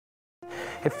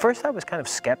At first I was kind of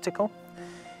skeptical.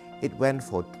 It went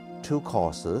for 2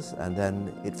 courses and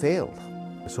then it failed.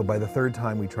 So by the 3rd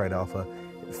time we tried Alpha,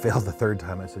 it failed the 3rd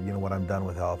time. I said, you know what, I'm done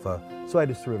with Alpha. So I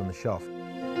just threw it on the shelf.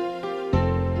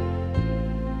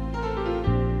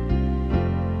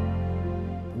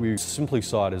 We simply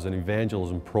saw it as an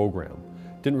evangelism program.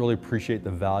 Didn't really appreciate the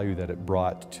value that it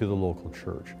brought to the local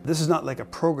church. This is not like a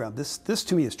program. This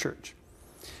to me is church.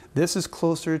 This is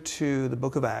closer to the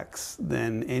book of Acts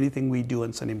than anything we do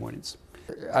on Sunday mornings.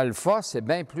 Alpha, c'est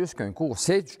bien plus qu'un cours.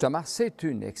 C'est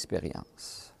une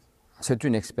expérience. C'est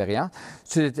une expérience.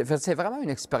 C'est vraiment une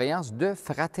expérience de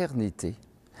fraternité.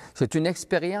 C'est une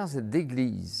expérience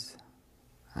d'église.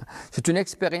 C'est une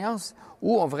expérience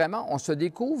où on se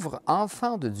découvre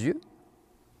enfant de Dieu,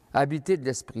 habité de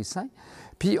l'Esprit Saint,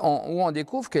 puis où on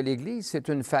découvre que l'Église, c'est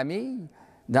une famille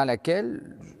dans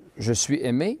laquelle je suis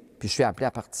aimé, puis je suis appelé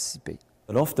à participer.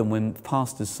 But often when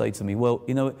pastors say to me, well,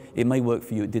 you know, it may work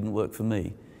for you, it didn't work for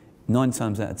me, 9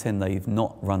 times out of 10 they've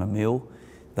not run a meal,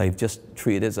 they've just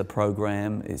treated it as a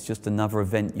program, it's just another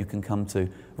event you can come to,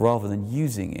 rather than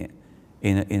using it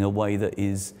in a way that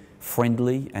is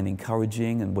friendly and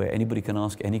encouraging and where anybody can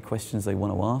ask any questions they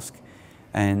want to ask.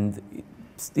 And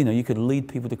you know, you could lead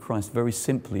people to Christ very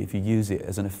simply if you use it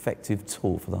as an effective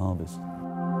tool for the harvest.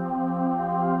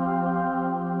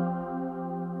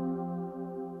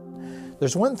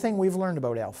 There's one thing we've learned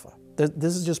about Alpha.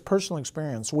 This is just personal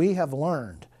experience. We have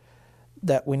learned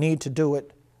that we need to do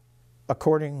it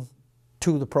according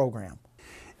to the program.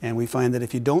 And we find that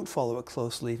if you don't follow it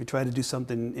closely, if you try to do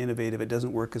something innovative, it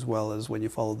doesn't work as well as when you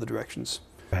follow the directions.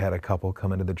 I had a couple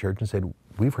come into the church and said,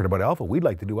 we've heard about Alpha, we'd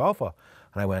like to do Alpha.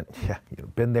 And I went, yeah,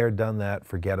 you've been there, done that,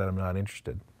 forget it, I'm not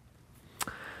interested.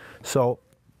 So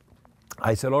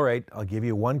I said, all right, I'll give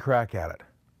you 1 crack at it.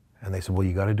 And they said, well,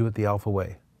 you got to do it the Alpha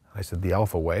way. I said, the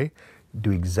Alpha way?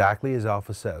 Do exactly as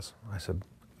Alpha says. I said,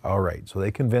 all right. So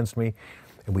they convinced me,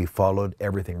 and we followed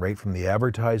everything, right from the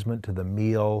advertisement to the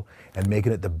meal, and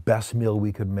making it the best meal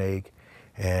we could make.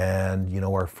 And you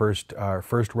know, our first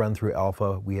run through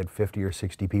Alpha, we had 50 or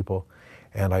 60 people,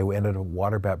 and I ended up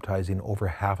water baptizing over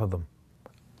half of them.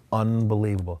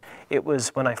 Unbelievable. It was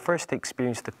when I first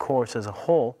experienced the course as a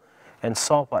whole and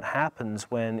saw what happens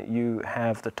when you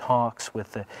have the talks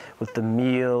with the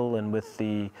meal and with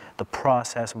the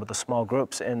process and with the small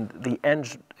groups, and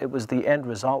it was the end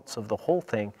results of the whole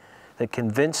thing that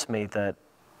convinced me that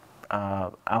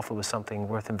Alpha was something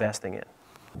worth investing in.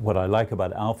 What I like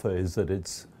about Alpha is that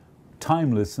it's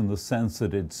timeless in the sense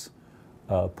that it's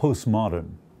postmodern.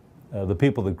 The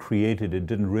people that created it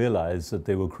didn't realize that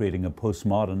they were creating a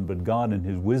postmodern, but God in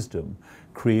His wisdom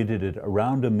created it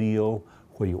around a meal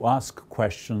where you ask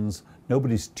questions,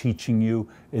 nobody's teaching you,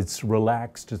 it's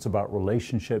relaxed, it's about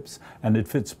relationships, and it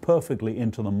fits perfectly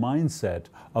into the mindset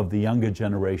of the younger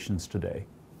generations today.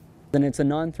 And it's a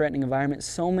non-threatening environment.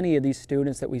 So many of these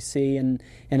students that we see and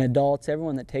adults,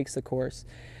 everyone that takes the course,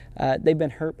 they've been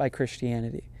hurt by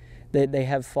Christianity. They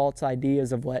have false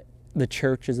ideas of what the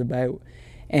church is about.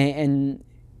 And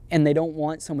they don't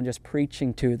want someone just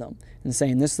preaching to them and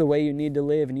saying, this is the way you need to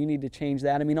live and you need to change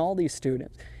that. I mean, all these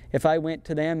students, if I went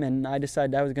to them and I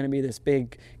decided I was going to be this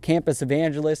big campus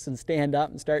evangelist and stand up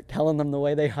and start telling them the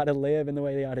way they ought to live and the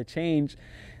way they ought to change,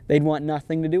 they'd want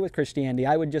nothing to do with Christianity.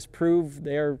 I would just prove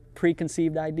their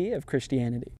preconceived idea of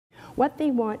Christianity. What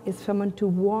they want is someone to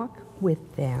walk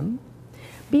with them,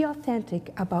 be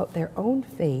authentic about their own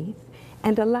faith,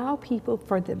 and allow people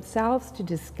for themselves to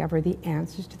discover the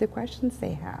answers to the questions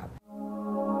they have.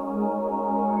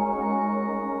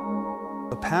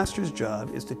 The pastor's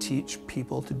job is to teach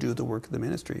people to do the work of the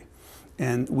ministry.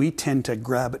 And we tend to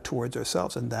grab it towards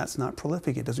ourselves, and that's not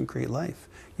prolific. It doesn't create life.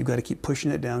 You've got to keep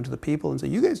pushing it down to the people and say,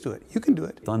 you guys do it. You can do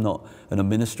it. I'm not an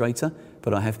administrator,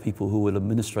 but I have people who will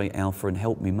administrate Alpha and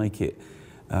help me make it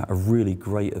a really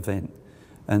great event.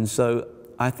 And so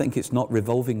I think it's not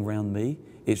revolving around me,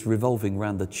 it's revolving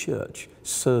around the church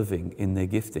serving in their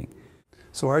gifting.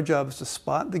 So our job is to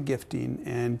spot the gifting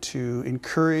and to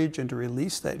encourage and to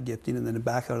release that gifting and then to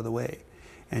back out of the way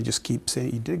and just keep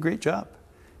saying, you did a great job.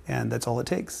 And that's all it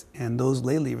takes. And those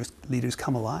lay leaders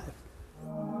come alive.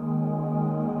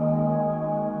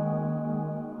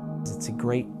 It's a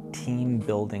great team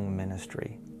building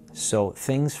ministry. So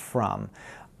things from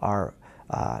our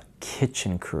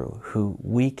kitchen crew who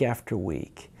week after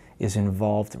week is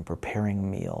involved in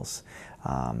preparing meals.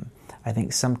 I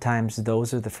think sometimes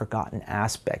those are the forgotten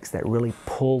aspects that really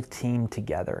pull team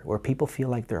together, where people feel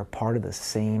like they're a part of the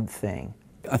same thing.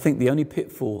 I think the only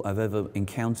pitfall I've ever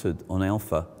encountered on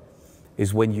Alpha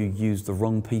is when you use the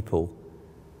wrong people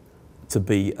to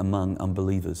be among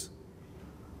unbelievers.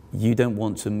 You don't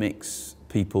want to mix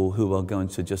people who are going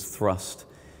to just thrust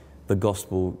the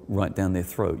gospel right down their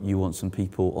throat. You want some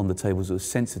people on the tables who are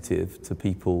sensitive to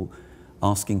people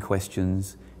asking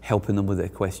questions, helping them with their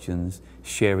questions,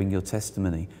 sharing your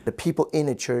testimony. The people in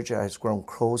the church has grown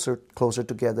closer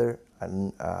together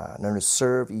and learn to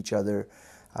serve each other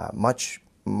much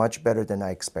better than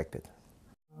I expected.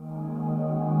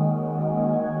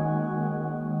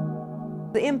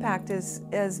 The impact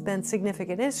has been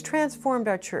significant. It's transformed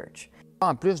our church.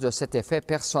 En plus de cet effet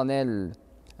personnel,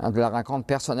 de la rencontre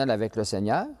personnelle avec le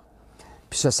Seigneur,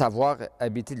 puis ce savoir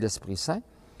habiter de l'Esprit Saint,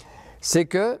 c'est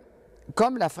que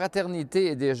comme la fraternité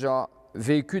est déjà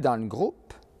vécue dans le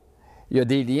groupe, il y a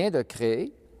des liens de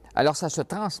créer, alors ça se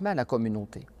transmet à la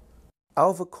communauté.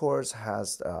 Alpha Course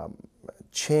has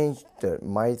changed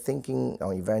my thinking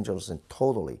on evangelism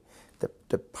totally.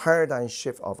 The paradigm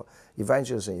shift of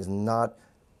evangelism is not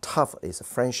tough, it's a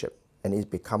friendship. And it's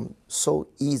become so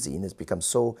easy and it's become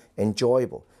so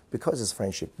enjoyable because it's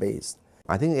friendship-based.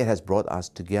 I think it has brought us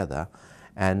together,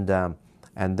 and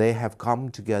they have come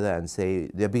together and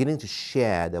say they're beginning to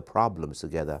share their problems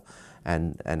together,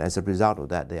 and as a result of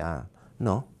that, they are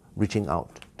reaching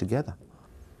out together.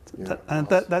 And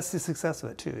that's the success of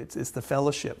it too. It's the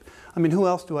fellowship. I mean, who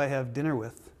else do I have dinner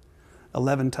with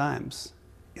 11 times,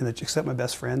 except my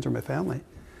best friends or my family?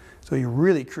 So you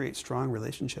really create strong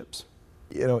relationships.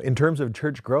 You know, in terms of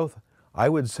church growth, I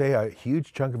would say a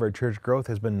huge chunk of our church growth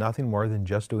has been nothing more than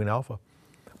just doing Alpha,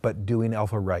 but doing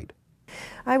Alpha right.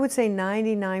 I would say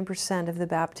 99% of the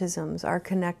baptisms are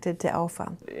connected to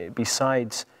Alpha.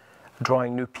 Besides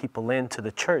drawing new people into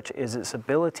the church is its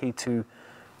ability to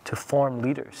form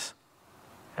leaders.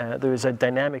 There is a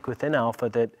dynamic within Alpha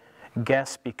that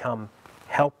guests become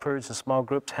helpers in small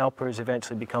groups, helpers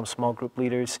eventually become small group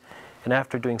leaders, and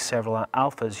after doing several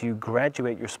Alphas, you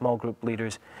graduate your small group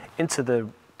leaders into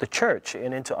the church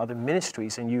and into other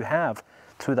ministries, and you have,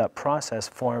 through that process,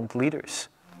 formed leaders.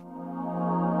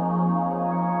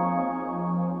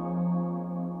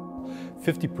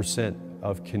 50%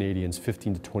 of Canadians,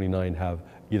 15 to 29, have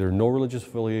either no religious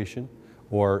affiliation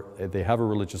or they have a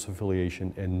religious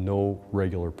affiliation and no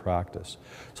regular practice.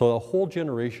 So a whole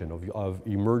generation of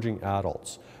emerging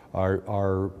adults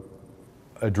are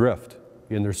adrift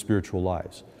in their spiritual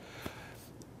lives.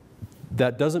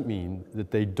 That doesn't mean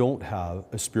that they don't have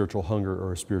a spiritual hunger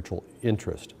or a spiritual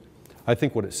interest. I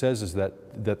think what it says is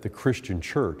that the Christian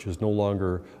church is no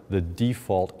longer the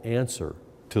default answer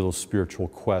to those spiritual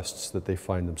quests that they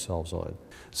find themselves on.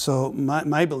 So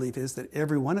my belief is that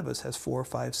every one of us has 4,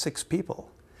 5, 6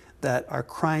 people that are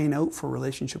crying out for a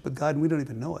relationship with God and we don't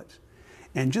even know it.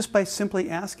 And just by simply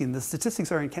asking, the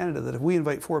statistics are in Canada that if we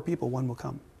invite 4 people, 1 will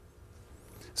come.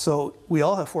 So we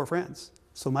all have 4 friends.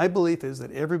 So my belief is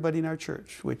that everybody in our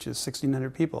church, which is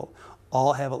 1,600 people,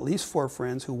 all have at least 4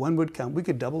 friends who 1 would come. We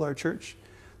could double our church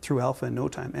through Alpha in no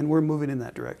time, and we're moving in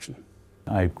that direction.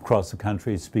 I cross the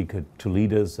country, speak to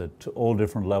leaders at all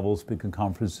different levels, speak in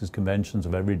conferences, conventions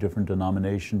of every different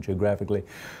denomination geographically.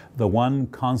 The one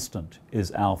constant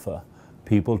is Alpha.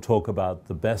 People talk about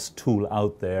the best tool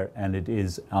out there, and it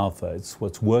is Alpha. It's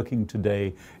what's working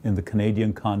today in the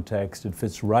Canadian context. It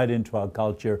fits right into our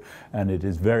culture, and it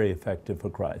is very effective for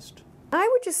Christ. I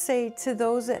would just say to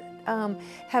those that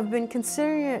have been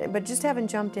considering it but just haven't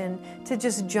jumped in, to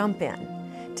just jump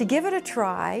in, to give it a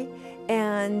try,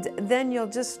 and then you'll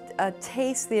just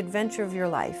taste the adventure of your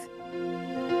life.